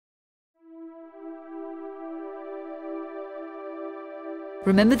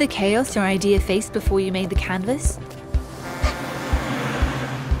Remember the chaos your idea faced before you made the canvas?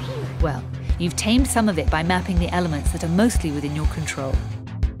 Well, you've tamed some of it by mapping the elements that are mostly within your control.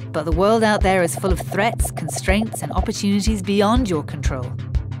 But the world out there is full of threats, constraints, and opportunities beyond your control.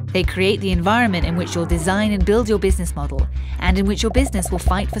 They create the environment in which you'll design and build your business model, and in which your business will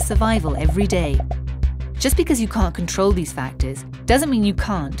fight for survival every day. Just because you can't control these factors doesn't mean you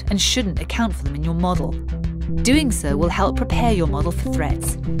can't and shouldn't account for them in your model. Doing so will help prepare your model for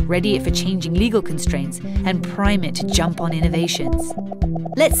threats, ready it for changing legal constraints, and prime it to jump on innovations.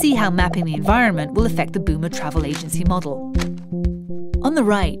 Let's see how mapping the environment will affect the Boomer travel agency model. On the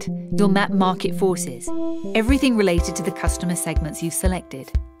right, you'll map market forces, everything related to the customer segments you've selected.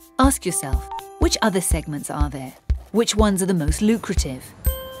 Ask yourself, which other segments are there? Which ones are the most lucrative?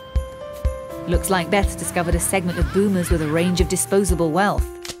 Looks like Beth's discovered a segment of boomers with a range of disposable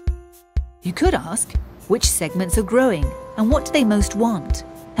wealth. You could ask, which segments are growing and what do they most want?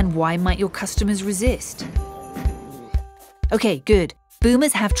 And why might your customers resist? Okay, good.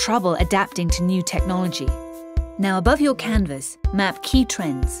 Boomers have trouble adapting to new technology. Now above your canvas, map key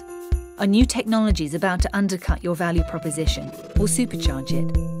trends. Are new technologies about to undercut your value proposition or supercharge it?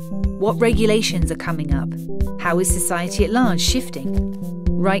 What regulations are coming up? How is society at large shifting?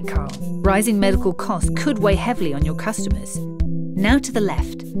 Right, Carl, rising medical costs could weigh heavily on your customers. Now to the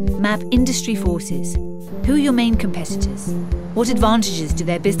left, map industry forces. Who are your main competitors? What advantages do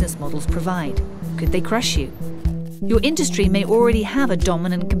their business models provide? Could they crush you? Your industry may already have a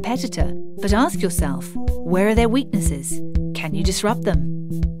dominant competitor, but ask yourself, where are their weaknesses? Can you disrupt them?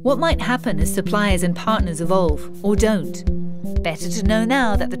 What might happen as suppliers and partners evolve or don't? Better to know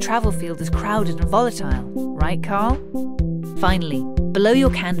now that the travel field is crowded and volatile, right, Carl? Finally, below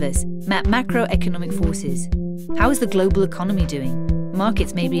your canvas, map macroeconomic forces. How is the global economy doing?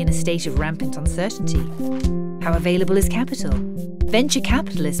 Markets may be in a state of rampant uncertainty. How available is capital? Venture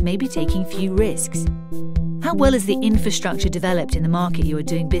capitalists may be taking few risks. How well is the infrastructure developed in the market you are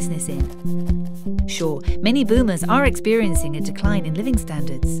doing business in? Sure, many boomers are experiencing a decline in living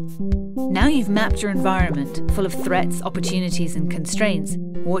standards. Now you've mapped your environment, full of threats, opportunities, and constraints.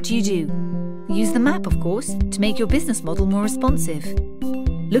 What do? Use the map, of course, to make your business model more responsive.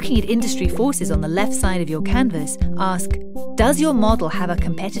 Looking at industry forces on the left side of your canvas, ask, does your model have a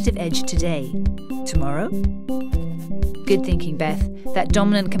competitive edge today? Tomorrow? Good thinking, Beth. That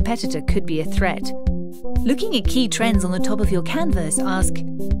dominant competitor could be a threat. Looking at key trends on the top of your canvas, ask,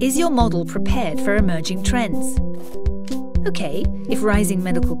 is your model prepared for emerging trends? Okay, if rising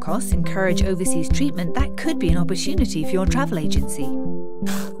medical costs encourage overseas treatment, that could be an opportunity for your travel agency.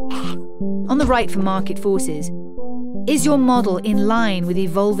 On the right for market forces, is your model in line with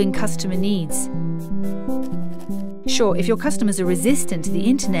evolving customer needs? Sure, if your customers are resistant to the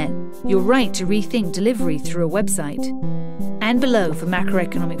internet, you're right to rethink delivery through a website. And below for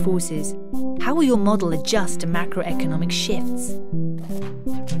macroeconomic forces, how will your model adjust to macroeconomic shifts?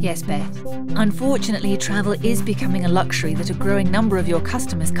 Yes, Beth. Unfortunately, travel is becoming a luxury that a growing number of your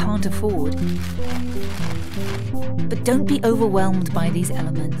customers can't afford. But don't be overwhelmed by these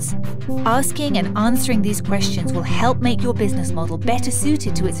elements. Asking and answering these questions will help make your business model better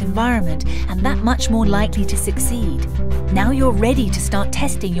suited to its environment and that much more likely to succeed. Now you're ready to start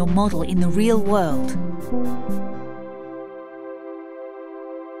testing your model in the real world.